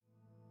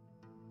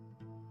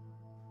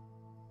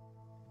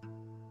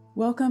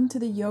Welcome to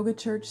the Yoga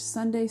Church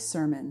Sunday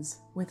Sermons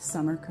with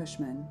Summer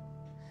Cushman.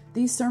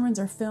 These sermons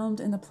are filmed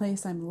in the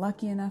place I'm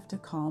lucky enough to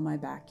call my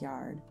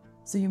backyard,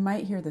 so you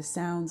might hear the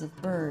sounds of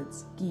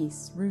birds,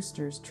 geese,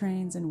 roosters,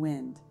 trains, and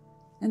wind,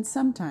 and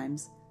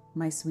sometimes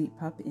my sweet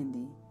pup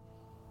Indy.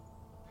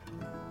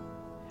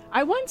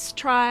 I once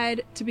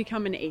tried to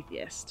become an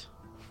atheist,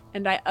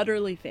 and I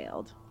utterly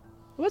failed.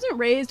 I wasn't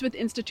raised with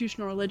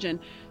institutional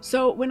religion,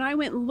 so when I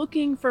went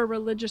looking for a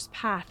religious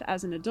path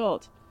as an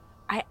adult,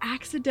 I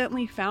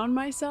accidentally found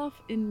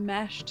myself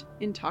enmeshed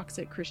in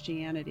toxic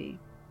Christianity.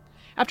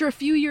 After a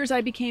few years,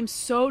 I became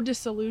so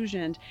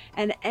disillusioned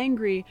and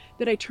angry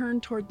that I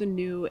turned toward the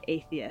new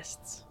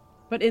atheists.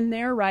 But in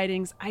their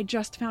writings, I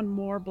just found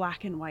more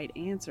black and white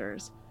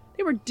answers.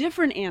 They were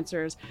different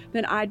answers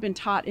than I'd been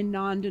taught in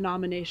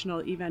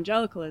non-denominational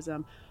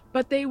evangelicalism,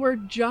 but they were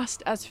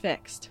just as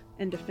fixed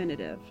and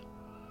definitive.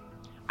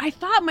 I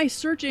thought my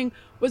searching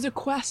was a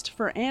quest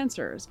for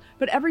answers,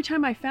 but every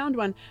time I found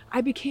one,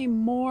 I became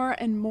more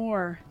and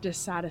more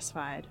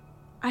dissatisfied.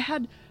 I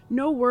had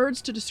no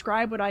words to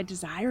describe what I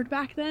desired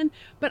back then,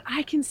 but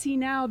I can see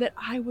now that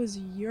I was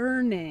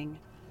yearning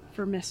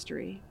for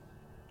mystery.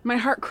 My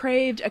heart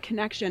craved a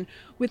connection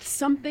with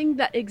something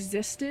that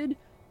existed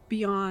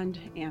beyond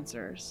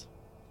answers.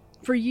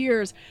 For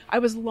years, I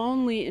was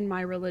lonely in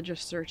my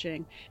religious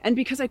searching, and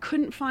because I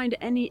couldn't find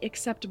any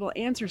acceptable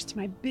answers to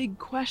my big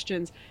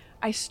questions,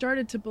 I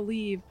started to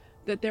believe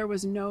that there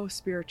was no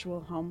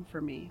spiritual home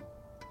for me.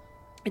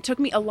 It took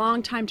me a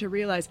long time to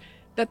realize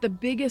that the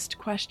biggest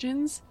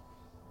questions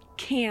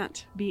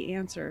can't be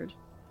answered.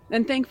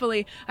 And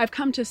thankfully, I've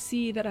come to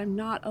see that I'm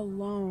not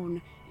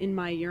alone in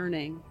my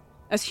yearning.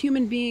 As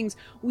human beings,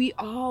 we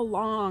all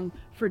long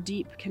for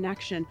deep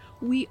connection.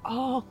 We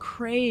all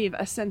crave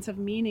a sense of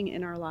meaning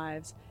in our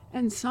lives.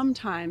 And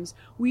sometimes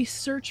we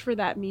search for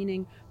that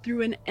meaning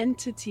through an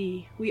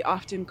entity we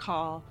often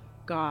call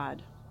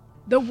God.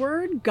 The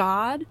word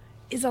God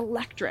is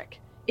electric.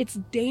 It's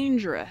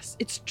dangerous.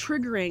 It's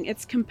triggering.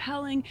 It's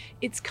compelling.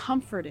 It's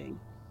comforting.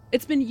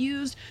 It's been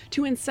used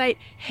to incite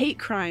hate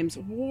crimes,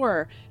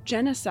 war,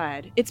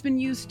 genocide. It's been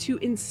used to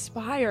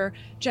inspire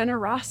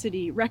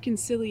generosity,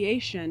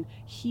 reconciliation,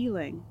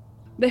 healing.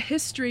 The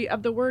history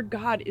of the word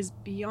God is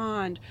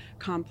beyond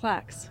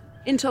complex.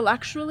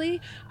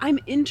 Intellectually, I'm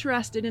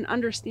interested in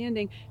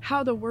understanding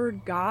how the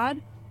word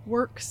God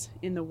works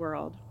in the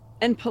world.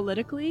 And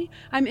politically,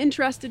 I'm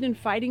interested in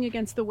fighting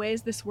against the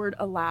ways this word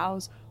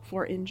allows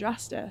for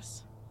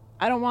injustice.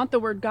 I don't want the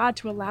word God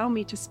to allow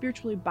me to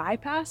spiritually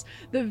bypass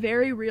the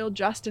very real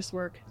justice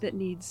work that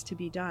needs to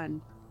be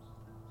done.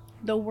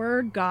 The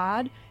word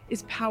God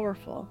is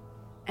powerful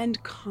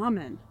and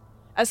common.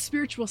 As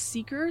spiritual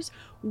seekers,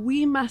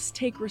 we must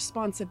take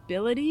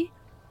responsibility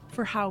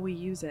for how we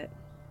use it.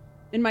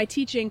 In my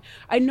teaching,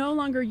 I no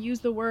longer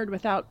use the word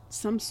without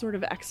some sort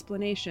of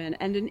explanation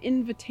and an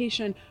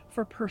invitation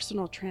for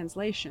personal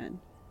translation.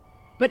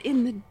 But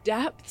in the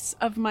depths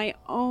of my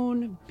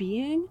own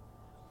being,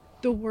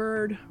 the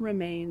word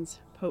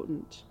remains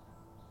potent.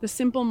 The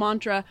simple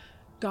mantra,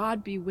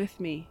 God be with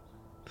me,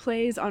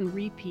 plays on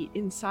repeat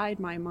inside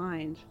my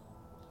mind.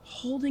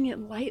 Holding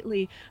it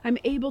lightly, I'm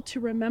able to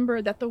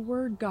remember that the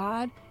word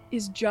God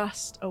is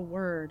just a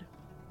word.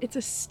 It's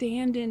a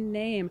stand-in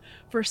name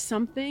for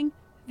something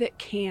that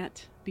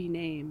can't be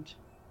named.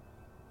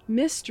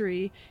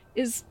 Mystery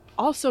is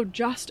also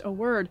just a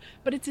word,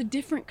 but it's a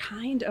different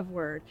kind of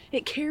word.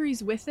 It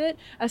carries with it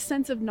a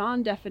sense of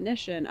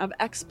non-definition, of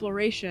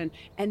exploration,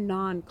 and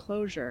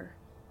non-closure.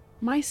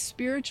 My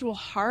spiritual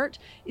heart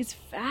is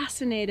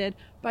fascinated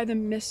by the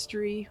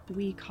mystery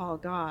we call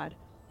God,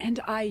 and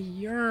I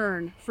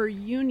yearn for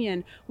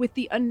union with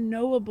the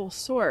unknowable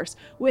source,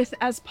 with,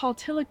 as Paul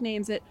Tillich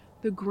names it,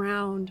 the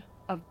ground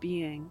of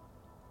being.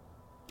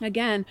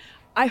 Again,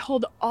 I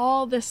hold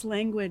all this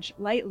language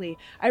lightly.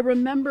 I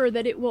remember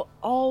that it will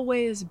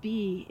always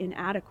be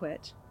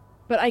inadequate,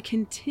 but I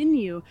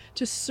continue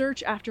to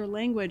search after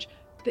language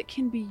that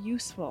can be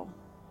useful.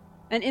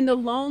 And in the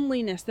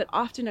loneliness that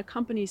often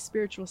accompanies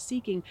spiritual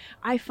seeking,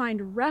 I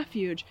find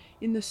refuge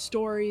in the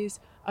stories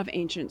of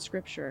ancient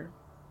scripture.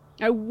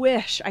 I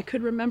wish I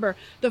could remember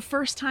the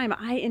first time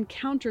I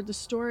encountered the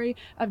story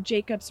of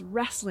Jacob's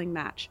wrestling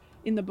match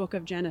in the book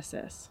of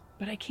Genesis.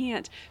 But I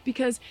can't,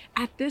 because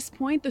at this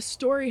point, the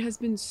story has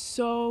been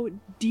so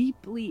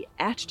deeply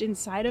etched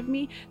inside of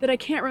me that I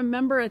can't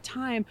remember a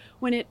time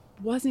when it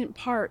wasn't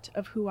part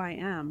of who I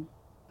am.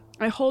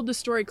 I hold the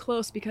story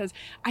close because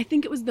I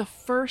think it was the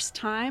first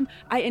time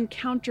I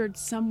encountered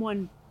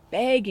someone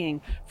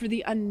begging for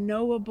the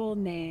unknowable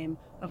name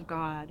of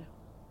God.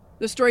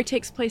 The story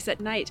takes place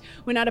at night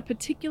when, at a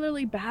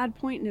particularly bad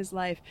point in his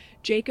life,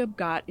 Jacob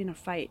got in a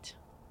fight.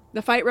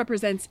 The fight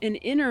represents an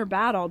inner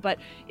battle, but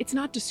it's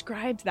not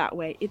described that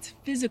way. It's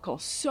physical,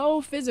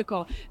 so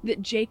physical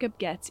that Jacob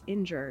gets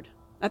injured.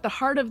 At the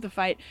heart of the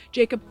fight,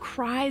 Jacob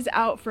cries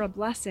out for a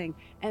blessing,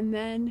 and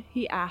then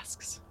he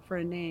asks for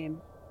a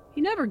name. He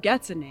never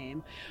gets a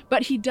name,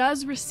 but he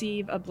does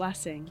receive a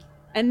blessing.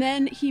 And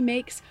then he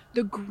makes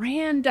the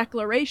grand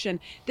declaration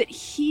that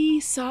he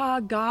saw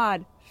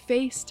God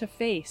face to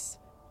face,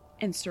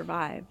 and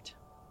survived.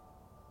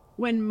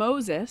 When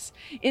Moses,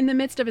 in the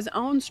midst of his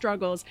own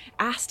struggles,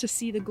 asked to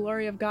see the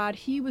glory of God,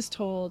 he was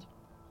told,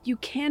 "You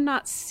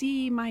cannot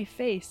see my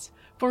face,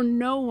 for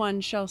no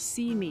one shall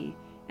see me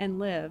and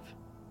live."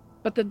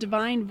 But the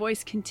divine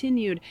voice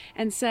continued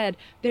and said,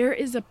 "There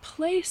is a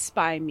place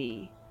by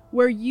me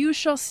where you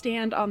shall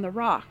stand on the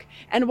rock,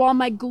 and while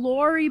my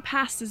glory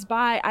passes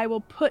by, I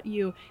will put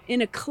you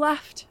in a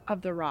cleft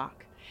of the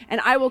rock, and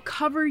I will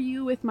cover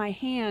you with my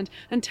hand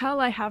until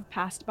I have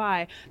passed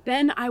by.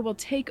 Then I will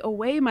take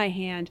away my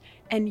hand,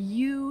 and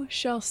you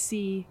shall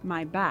see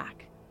my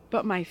back,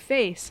 but my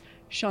face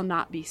shall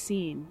not be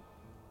seen."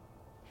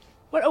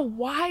 What a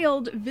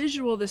wild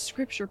visual this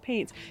scripture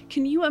paints.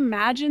 Can you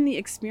imagine the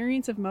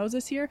experience of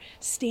Moses here,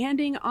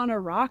 standing on a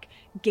rock,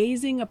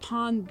 gazing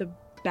upon the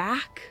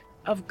back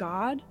of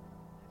God?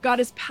 God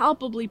is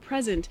palpably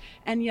present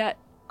and yet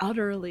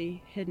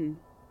utterly hidden.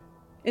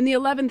 In the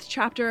 11th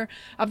chapter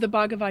of the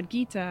Bhagavad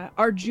Gita,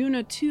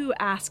 Arjuna too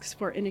asks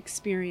for an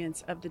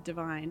experience of the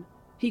divine.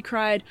 He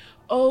cried,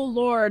 "O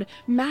Lord,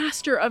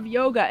 master of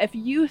yoga, if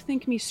you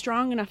think me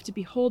strong enough to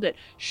behold it,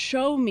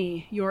 show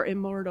me your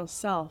immortal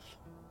self."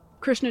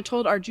 Krishna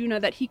told Arjuna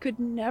that he could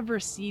never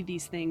see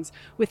these things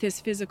with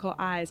his physical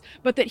eyes,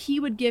 but that he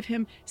would give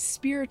him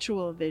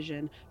spiritual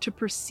vision to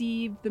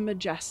perceive the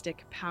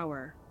majestic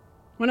power.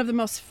 One of the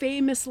most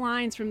famous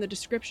lines from the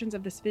descriptions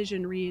of this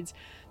vision reads,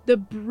 "The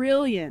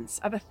brilliance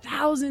of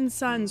 1,000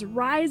 suns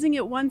rising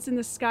at once in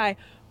the sky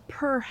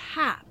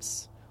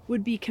perhaps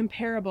would be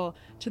comparable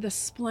to the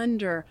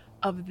splendor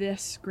of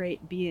this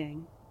great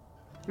being."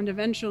 And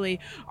eventually,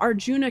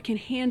 Arjuna can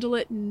handle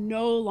it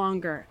no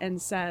longer and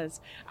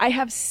says, "I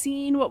have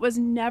seen what was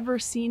never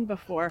seen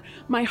before.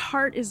 My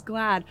heart is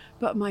glad,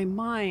 but my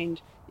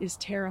mind is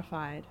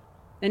terrified."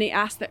 And he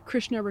asks that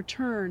Krishna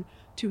return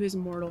to his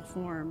mortal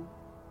form.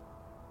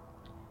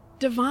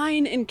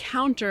 Divine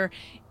encounter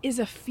is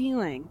a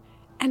feeling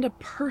and a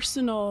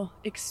personal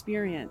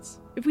experience.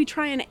 If we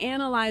try and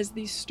analyze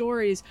these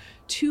stories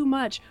too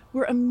much,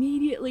 we're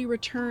immediately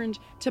returned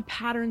to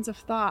patterns of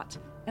thought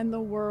and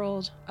the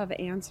world of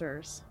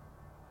answers.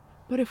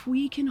 But if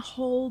we can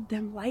hold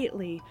them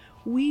lightly,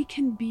 we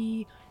can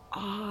be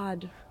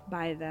awed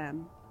by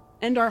them.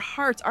 And our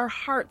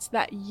hearts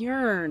that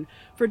yearn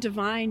for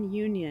divine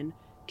union,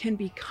 can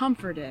be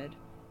comforted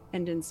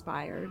and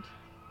inspired.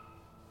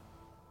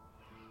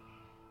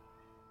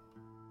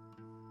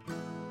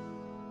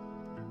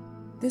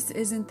 This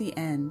isn't the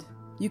end.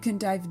 You can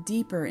dive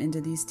deeper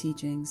into these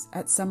teachings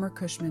at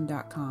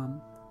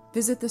summercushman.com.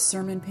 Visit the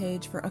sermon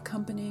page for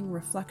accompanying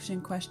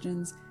reflection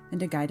questions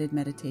and a guided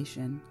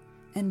meditation.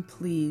 And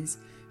please,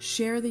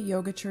 share the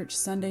Yoga Church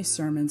Sunday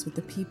sermons with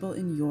the people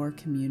in your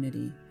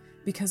community,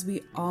 because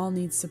we all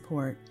need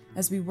support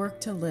as we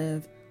work to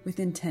live with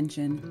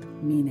intention,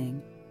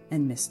 meaning,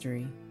 and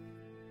mystery.